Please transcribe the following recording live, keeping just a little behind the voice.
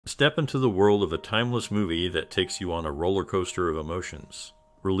Step into the world of a timeless movie that takes you on a roller coaster of emotions.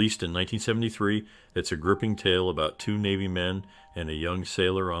 Released in 1973, it's a gripping tale about two Navy men and a young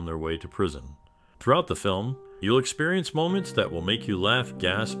sailor on their way to prison. Throughout the film, you'll experience moments that will make you laugh,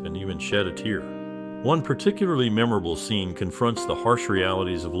 gasp, and even shed a tear. One particularly memorable scene confronts the harsh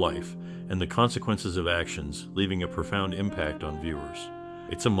realities of life and the consequences of actions, leaving a profound impact on viewers.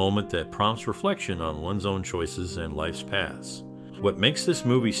 It's a moment that prompts reflection on one's own choices and life's paths. What makes this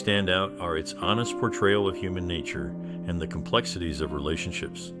movie stand out are its honest portrayal of human nature and the complexities of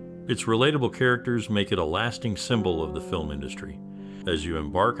relationships. Its relatable characters make it a lasting symbol of the film industry. As you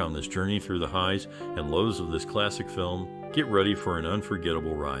embark on this journey through the highs and lows of this classic film, get ready for an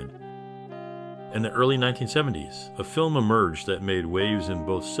unforgettable ride. In the early 1970s, a film emerged that made waves in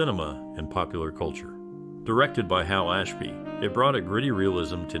both cinema and popular culture. Directed by Hal Ashby, it brought a gritty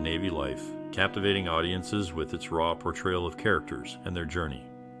realism to Navy life, captivating audiences with its raw portrayal of characters and their journey.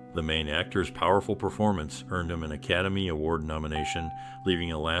 The main actor's powerful performance earned him an Academy Award nomination,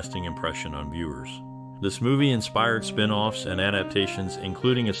 leaving a lasting impression on viewers. This movie inspired spin-offs and adaptations,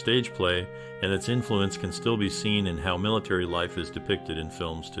 including a stage play, and its influence can still be seen in how military life is depicted in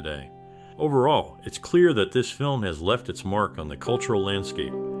films today. Overall, it's clear that this film has left its mark on the cultural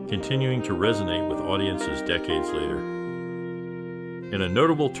landscape, continuing to resonate with audiences decades later. In a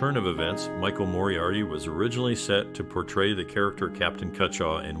notable turn of events, Michael Moriarty was originally set to portray the character Captain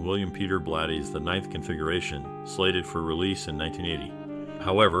Cutshaw in William Peter Blatty's The Ninth Configuration, slated for release in 1980.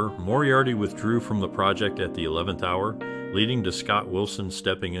 However, Moriarty withdrew from the project at the 11th hour, leading to Scott Wilson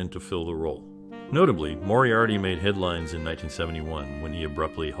stepping in to fill the role. Notably, Moriarty made headlines in 1971 when he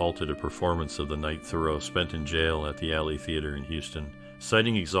abruptly halted a performance of The Night Thoreau spent in jail at the Alley Theater in Houston,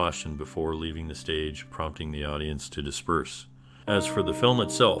 citing exhaustion before leaving the stage, prompting the audience to disperse. As for the film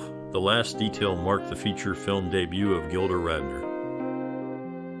itself, the last detail marked the feature film debut of Gilda Radner.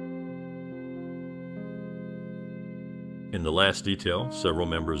 In the last detail, several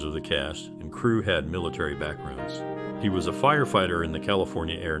members of the cast and crew had military backgrounds. He was a firefighter in the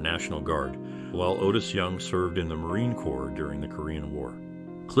California Air National Guard, while Otis Young served in the Marine Corps during the Korean War.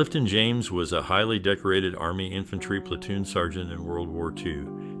 Clifton James was a highly decorated Army infantry platoon sergeant in World War II,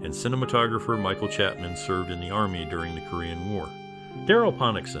 and cinematographer Michael Chapman served in the Army during the Korean War. Darryl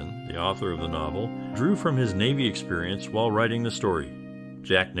Ponnickson, the author of the novel, drew from his Navy experience while writing the story.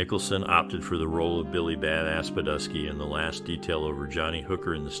 Jack Nicholson opted for the role of Billy Badass Buddusky in the last detail over Johnny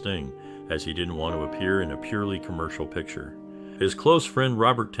Hooker in The Sting, as he didn't want to appear in a purely commercial picture. His close friend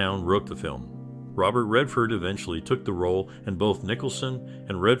Robert Towne wrote the film. Robert Redford eventually took the role, and both Nicholson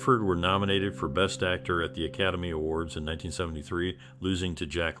and Redford were nominated for Best Actor at the Academy Awards in 1973, losing to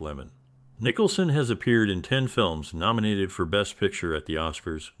Jack Lemmon. Nicholson has appeared in 10 films nominated for Best Picture at the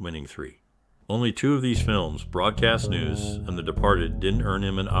Oscars, winning 3. Only 2 of these films, Broadcast News and The Departed, didn't earn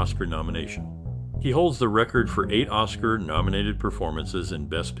him an Oscar nomination. He holds the record for 8 Oscar-nominated performances in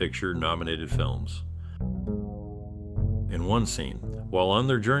Best Picture-nominated films. In one scene, while on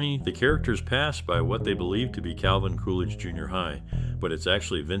their journey, the characters pass by what they believe to be Calvin Coolidge Junior High, but it's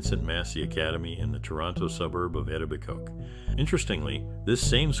actually Vincent Massey Academy in the Toronto suburb of Etobicoke. Interestingly, this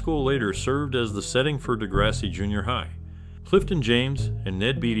same school later served as the setting for Degrassi Junior High. Clifton James and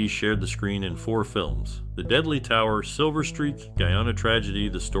Ned Beatty shared the screen in 4 films: The Deadly Tower, Silver Streak, Guyana Tragedy,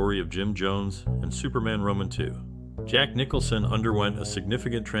 The Story of Jim Jones, and Superman Roman II. Jack Nicholson underwent a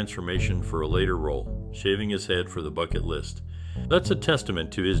significant transformation for a later role, shaving his head for the bucket list. That's a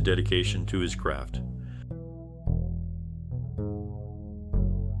testament to his dedication to his craft.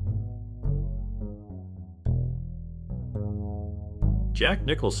 Jack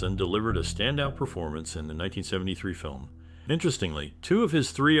Nicholson delivered a standout performance in the 1973 film. Interestingly, 2 of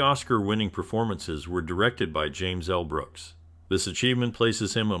his 3 Oscar-winning performances were directed by James L. Brooks. This achievement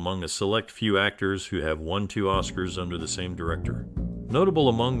places him among a select few actors who have won 2 Oscars under the same director. Notable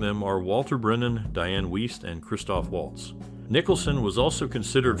among them are Walter Brennan, Diane Wiest, and Christoph Waltz. Nicholson was also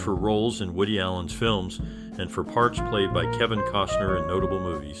considered for roles in Woody Allen's films and for parts played by Kevin Costner in notable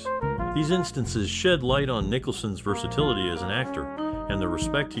movies. These instances shed light on Nicholson's versatility as an actor and the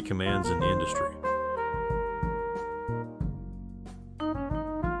respect he commands in the industry.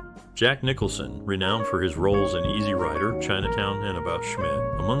 Jack Nicholson, renowned for his roles in Easy Rider, Chinatown, and About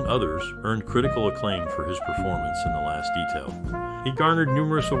Schmidt, among others, earned critical acclaim for his performance in The Last Detail. He garnered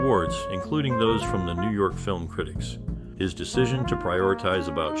numerous awards, including those from the New York Film Critics. His decision to prioritize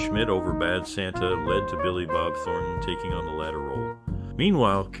About Schmidt over Bad Santa led to Billy Bob Thornton taking on the latter role.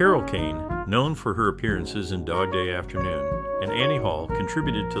 Meanwhile, Carol Kane, known for her appearances in Dog Day Afternoon, and Annie Hall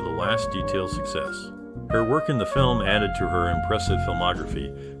contributed to The Last Detail's success. Her work in the film added to her impressive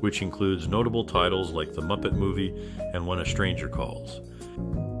filmography, which includes notable titles like The Muppet Movie and When a Stranger Calls.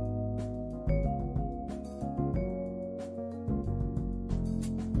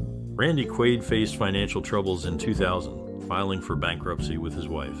 Randy Quaid faced financial troubles in 2000, filing for bankruptcy with his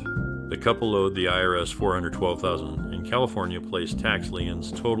wife. The couple owed the IRS $412,000, and California placed tax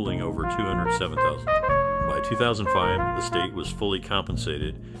liens totaling over $207,000. By 2005, the state was fully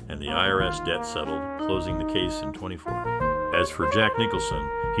compensated, and the IRS debt settled, closing the case in 24. As for Jack Nicholson,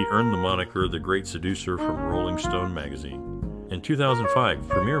 he earned the moniker The Great Seducer from Rolling Stone magazine. In 2005,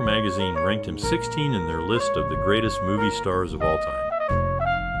 Premiere magazine ranked him 16 in their list of the greatest movie stars of all time.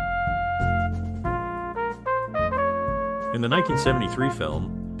 In the 1973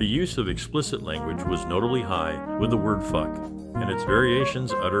 film, the use of explicit language was notably high, with the word fuck, and its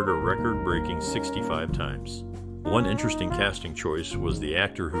variations uttered a record-breaking 65 times. One interesting casting choice was the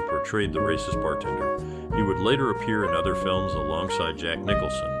actor who portrayed the racist bartender. He would later appear in other films alongside Jack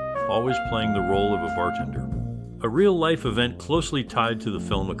Nicholson, always playing the role of a bartender. A real-life event closely tied to the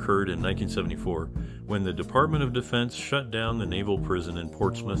film occurred in 1974, when the Department of Defense shut down the naval prison in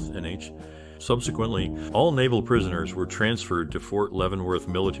Portsmouth, NH. Subsequently, all naval prisoners were transferred to Fort Leavenworth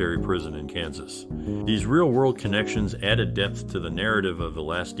Military Prison in Kansas. These real-world connections added depth to the narrative of The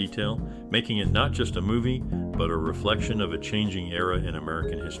Last Detail, making it not just a movie, but a reflection of a changing era in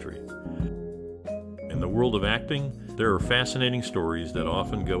American history. In the world of acting, there are fascinating stories that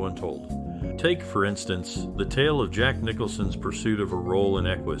often go untold. Take, for instance, the tale of Jack Nicholson's pursuit of a role in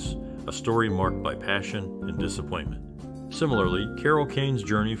Equus, a story marked by passion and disappointment. Similarly, Carol Kane's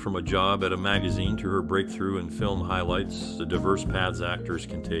journey from a job at a magazine to her breakthrough in film highlights the diverse paths actors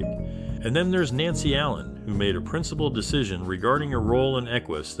can take. And then there's Nancy Allen, who made a principled decision regarding a role in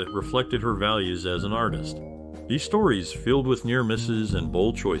Equus that reflected her values as an artist. These stories, filled with near misses and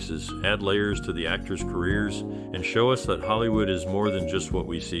bold choices, add layers to the actors' careers and show us that Hollywood is more than just what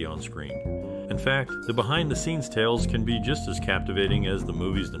we see on screen. In fact, the behind-the-scenes tales can be just as captivating as the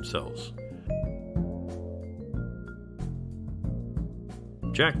movies themselves.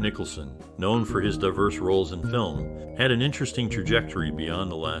 Jack Nicholson, known for his diverse roles in film, had an interesting trajectory beyond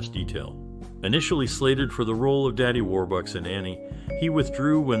The Last Detail. Initially slated for the role of Daddy Warbucks in Annie, he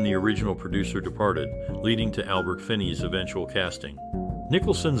withdrew when the original producer departed, leading to Albert Finney's eventual casting.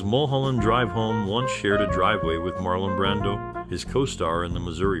 Nicholson's Mulholland Drive home once shared a driveway with Marlon Brando, his co-star in The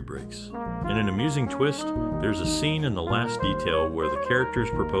Missouri Breaks. In an amusing twist, there's a scene in The Last Detail where the characters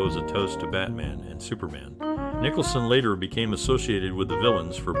propose a toast to Batman and Superman. Nicholson later became associated with the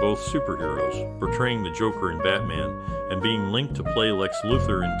villains for both superheroes, portraying the Joker in Batman and being linked to play Lex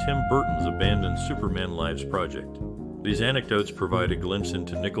Luthor in Tim Burton's abandoned Superman Lives project. These anecdotes provide a glimpse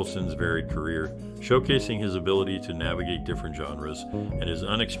into Nicholson's varied career, showcasing his ability to navigate different genres and his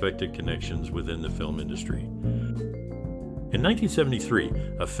unexpected connections within the film industry. In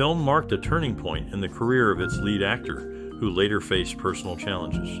 1973, a film marked a turning point in the career of its lead actor, who later faced personal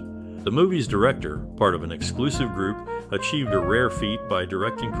challenges. The movie's director, part of an exclusive group, achieved a rare feat by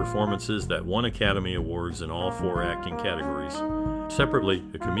directing performances that won Academy Awards in all 4 acting categories. Separately,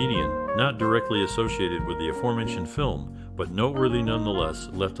 a comedian, not directly associated with the aforementioned film, but noteworthy nonetheless,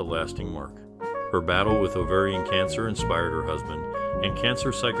 left a lasting mark. Her battle with ovarian cancer inspired her husband and cancer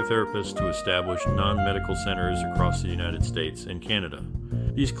psychotherapists to establish non-medical centers across the United States and Canada.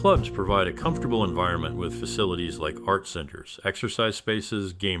 These clubs provide a comfortable environment with facilities like art centers, exercise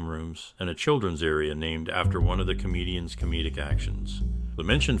spaces, game rooms, and a children's area named after one of the comedian's comedic actions. The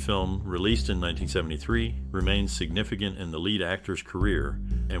mentioned film, released in 1973, remains significant in the lead actor's career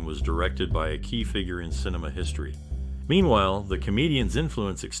and was directed by a key figure in cinema history. Meanwhile, the comedian's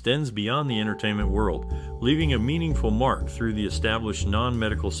influence extends beyond the entertainment world, leaving a meaningful mark through the established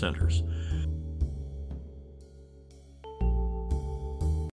non-medical centers.